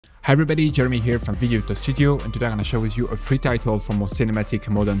Hi everybody, Jeremy here from Video Studio, and today I'm going to share with you a free title from our cinematic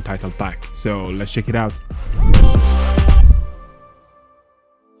modern title pack. So let's check it out.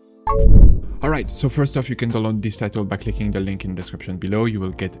 Alright, so first off, you can download this title by clicking the link in the description below. You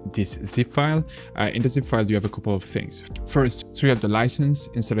will get this zip file. In the zip file, you have a couple of things. First, so you have the license,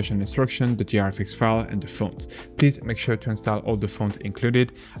 installation instruction, the TRFX file, and the font. Please make sure to install all the font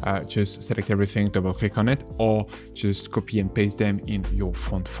included. Just select everything, double click on it, or just copy and paste them in your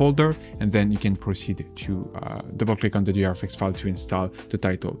font folder, and then you can proceed to double click on the TRFX file to install the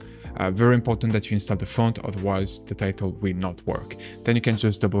title. Very important that you install the font, otherwise the title will not work. Then you can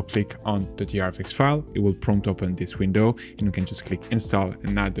just double click on the TRFX file. It will prompt open this window, and you can just click install,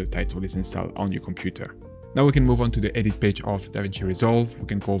 and now the title is installed on your computer. Now we can move on to the edit page of Davinci Resolve. We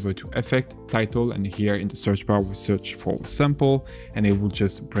can go over to Effect, Title, and here in the search bar we search for sample, and it will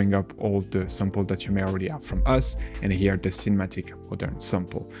just bring up all the sample that you may already have from us, and here the cinematic modern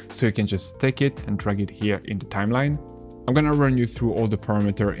sample. So you can just take it and drag it here in the timeline. I'm gonna run you through all the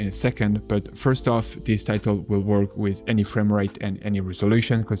parameters in a second, but first off, this title will work with any frame rate and any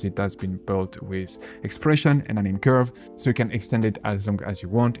resolution because it has been built with expression and anim curve, so you can extend it as long as you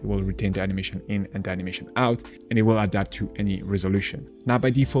want. It will retain the animation in and the animation out, and it will adapt to any resolution. Now by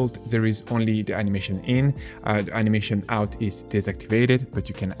default, there is only the animation in. The animation out is deactivated, but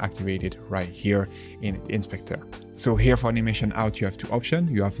you can activate it right here in the inspector. So here for animation out, you have two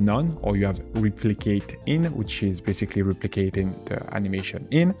options. You have none, or you have replicate in, which is basically replicating the animation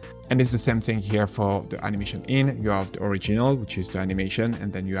in. And it's the same thing here for the animation in. You have the original, which is the animation,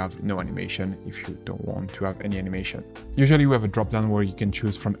 and then you have no animation if you don't want to have any animation. Usually we have a drop down where you can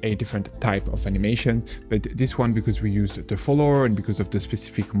choose from a different type of animation, but this one, because we used the follower and because of the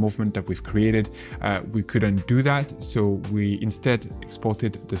specific movement that we've created, we couldn't do that. So we instead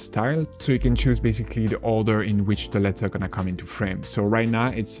exported the style. So you can choose basically the order in which the letter gonna come into frame. So right now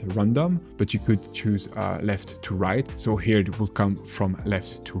it's random, but you could choose left to right. So here it will come from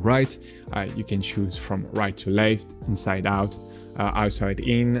left to right. You can choose from right to left, inside out, outside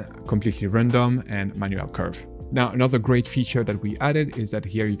in, completely random, and manual curve. Now, another great feature that we added is that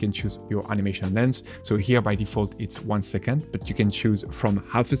here you can choose your animation length. So here by default, it's 1 second, but you can choose from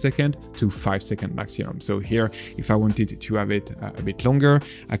half a second to 5 seconds maximum. So here, if I wanted to have it a bit longer,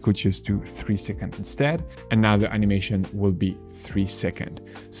 I could just do 3 seconds instead. And now the animation will be 3 seconds.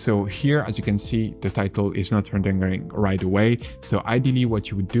 So here, as you can see, the title is not rendering right away. So ideally what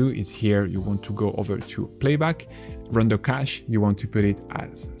you would do is here, you want to go over to playback, render cache, you want to put it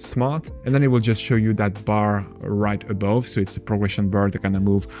as smart, and then it will just show you that bar right above. So it's a progression bar that gonna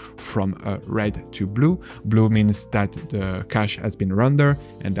move from red to blue. Blue means that the cache has been rendered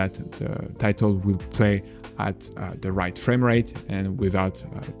and that the title will play at the right frame rate and without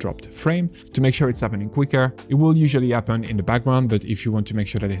dropped frame. To make sure it's happening quicker, it will usually happen in the background, but if you want to make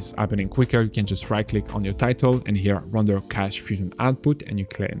sure that it's happening quicker, you can just right click on your title and here render cache fusion output, and you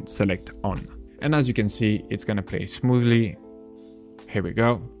can select on. And as you can see, it's gonna play smoothly. Here we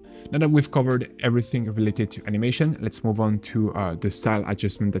go. Now that we've covered everything related to animation, let's move on to the style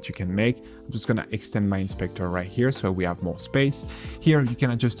adjustment that you can make. I'm just gonna extend my inspector right here so we have more space. Here you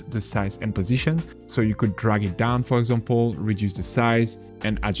can adjust the size and position. So you could drag it down, for example, reduce the size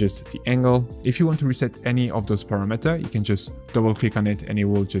and adjust the angle. If you want to reset any of those parameters, you can just double click on it and it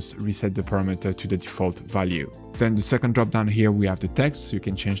will just reset the parameter to the default value. Then the second drop down here, we have the text. So you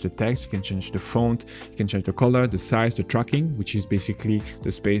can change the text, you can change the font, you can change the color, the size, the tracking, which is basically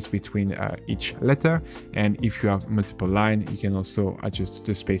the space between each letter. And if you have multiple lines, you can also adjust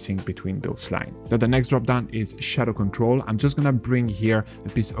the spacing between those lines. Then the next drop down is shadow control. I'm just gonna bring here a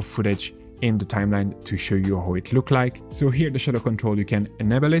piece of footage in the timeline to show you how it look like. So here the shadow control, you can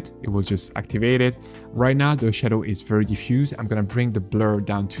enable it, it will just activate it. Right now the shadow is very diffuse. I'm gonna bring the blur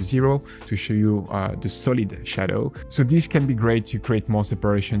down to 0 to show you the solid shadow. So this can be great to create more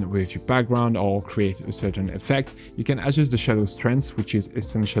separation with your background or create a certain effect. You can adjust the shadow strength, which is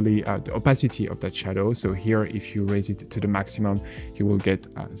essentially the opacity of that shadow. So here if you raise it to the maximum, you will get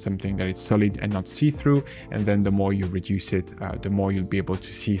something that is solid and not see-through, and then the more you reduce it, the more you'll be able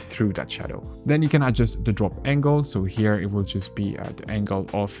to see through that shadow. Then you can adjust the drop angle. So here it will just be the angle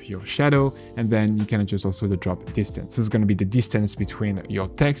of your shadow, and then you can adjust also the drop distance. So it's going to be the distance between your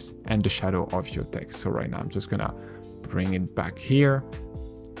text and the shadow of your text. So right now I'm just gonna bring it back here.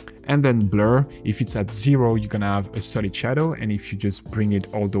 And then blur, if it's at 0, you're gonna have a solid shadow, and if you just bring it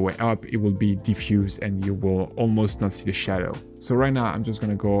all the way up, it will be diffused and you will almost not see the shadow. So right now I'm just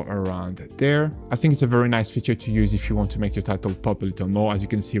gonna go around there. I think it's a very nice feature to use if you want to make your title pop a little more. As you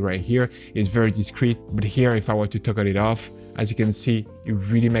can see right here, it's very discreet, but here if I were to toggle it off, as you can see, it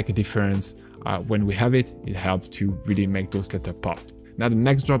really makes a difference. When we have it, it helps to really make those letters pop. Now the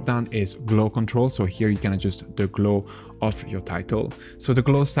next drop down is glow control. So here you can adjust the glow of your title. So the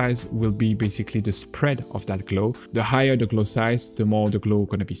glow size will be basically the spread of that glow. The higher the glow size, the more the glow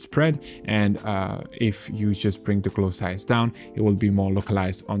going to be spread. And if you just bring the glow size down, it will be more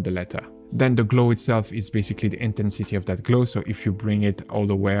localized on the letter. Then the glow itself is basically the intensity of that glow. So if you bring it all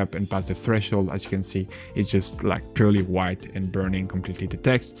the way up and past the threshold, as you can see, it's just like purely white and burning completely the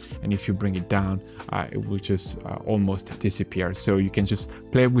text. And if you bring it down, it will just almost disappear. So you can just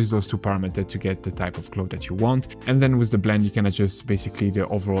play with those two parameters to get the type of glow that you want. And then with the blend, you can adjust basically the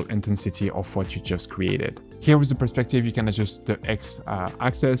overall intensity of what you just created. Here with the perspective, you can adjust the X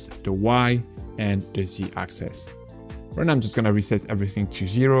axis, the Y, and the Z axis. Right now I'm just gonna reset everything to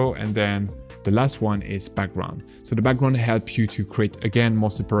 0, and then the last one is background. So the background helps you to create again more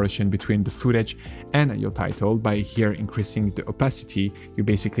separation between the footage and your title. By here increasing the opacity, you're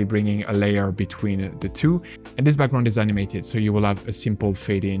basically bringing a layer between the two. And this background is animated, so you will have a simple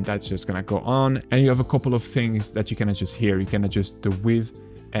fade in that's just gonna go on. And you have a couple of things that you can adjust here. You can adjust the width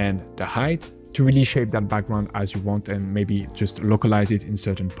and the height to really shape that background as you want, and maybe just localize it in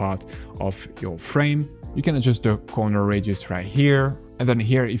certain part of your frame. You can adjust the corner radius right here. And then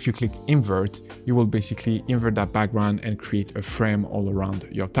here, if you click invert, you will basically invert that background and create a frame all around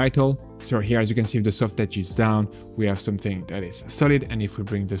your title. So here, as you can see, if the soft edge is down, we have something that is solid. And if we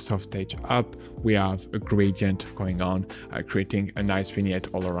bring the soft edge up, we have a gradient going on, creating a nice vignette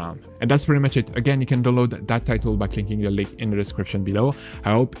all around. And that's pretty much it. Again, you can download that title by clicking the link in the description below.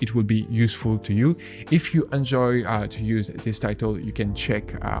 I hope it will be useful to you. If you enjoy to use this title, you can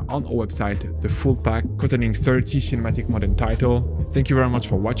check on our website the full pack containing 30 cinematic modern titles. Thank you very much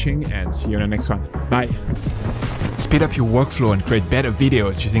for watching, and see you in the next one. Bye. Speed up your workflow and create better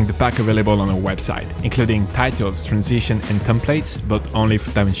videos using the pack available on our website, including titles, transition, and templates, but only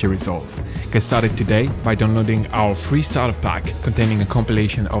for Davinci Resolve. Get started today by downloading our free starter pack containing a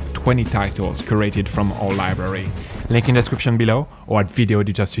compilation of 20 titles curated from our library. Link in the description below or at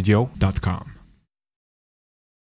videodigitalstudio.com.